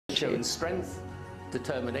shown strength,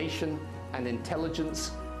 determination and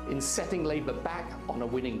intelligence in setting Labour back on a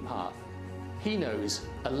winning path. He knows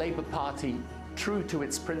a Labour Party true to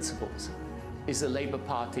its principles is a Labour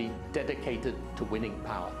Party dedicated to winning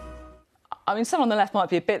power. I mean, some on the left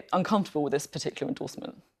might be a bit uncomfortable with this particular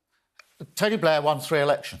endorsement. Tony Blair won 3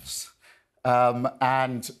 elections,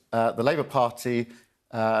 and the Labour Party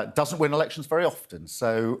doesn't win elections very often.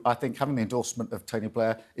 So I think having the endorsement of Tony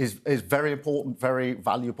Blair is very important, very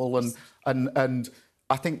valuable, and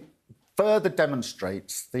I think further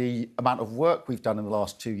demonstrates the amount of work we've done in the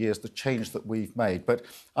last 2 years, the change that we've made. But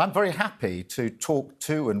I'm very happy to talk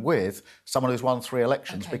to and with someone who's won 3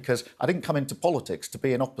 elections, because I didn't come into politics to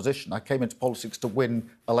be in opposition. I came into politics to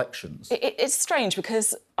win elections. It's strange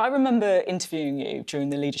because I remember interviewing you during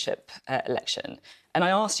the leadership election, and I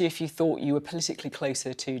asked you if you thought you were politically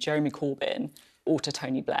closer to Jeremy Corbyn or to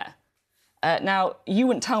Tony Blair. Now, you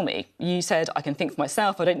wouldn't tell me. You said, I can think for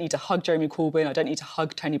myself, I don't need to hug Jeremy Corbyn, I don't need to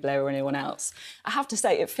hug Tony Blair or anyone else. I have to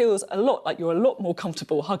say, it feels a lot like you're a lot more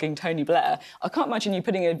comfortable hugging Tony Blair. I can't imagine you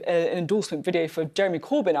putting an endorsement video for Jeremy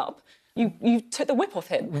Corbyn up. You took the whip off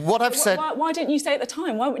him. What I've said... Why didn't you say at the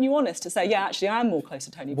time? Why weren't you honest to say, yeah, actually, I am more close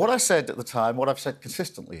to Tony Blair? What I said at the time, what I've said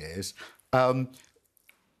consistently is...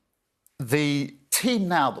 the team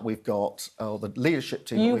now that we've got, or the leadership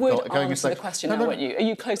team that we've got... You would answer the question now, wouldn't you? Are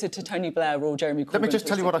you closer to Tony Blair or Jeremy Corbyn? Let me just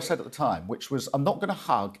tell you what I said at the time, which was I'm not going to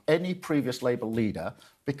hug any previous Labour leader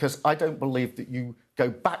because I don't believe that you go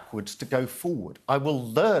backwards to go forward. I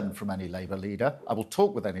will learn from any Labour leader. I will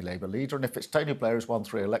talk with any Labour leader, and if it's Tony Blair who's won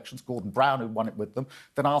 3 elections, Gordon Brown who won it with them,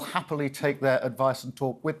 then I'll happily take their advice and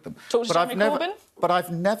talk with them. Talk to Jeremy Corbyn? But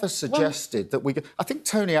I've never suggested that we... I think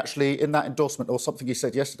Tony actually, in that endorsement, or something he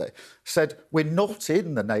said yesterday, said we're not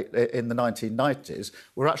in the 1990s.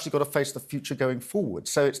 We're actually got to face the future going forward.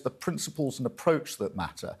 So it's the principles and approach that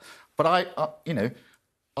matter. But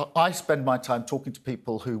I spend my time talking to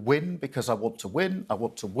people who win because I want to win. I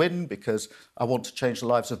want to win because I want to change the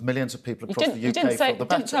lives of millions of people across the UK for the better. You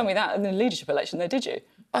didn't tell me that in the leadership election, though, did you?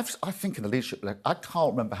 I think in the leadership election, I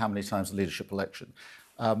can't remember how many times in the leadership election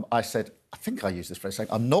I said, I think I used this phrase, saying,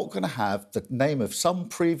 I'm not going to have the name of some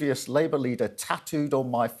previous Labour leader tattooed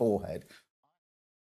on my forehead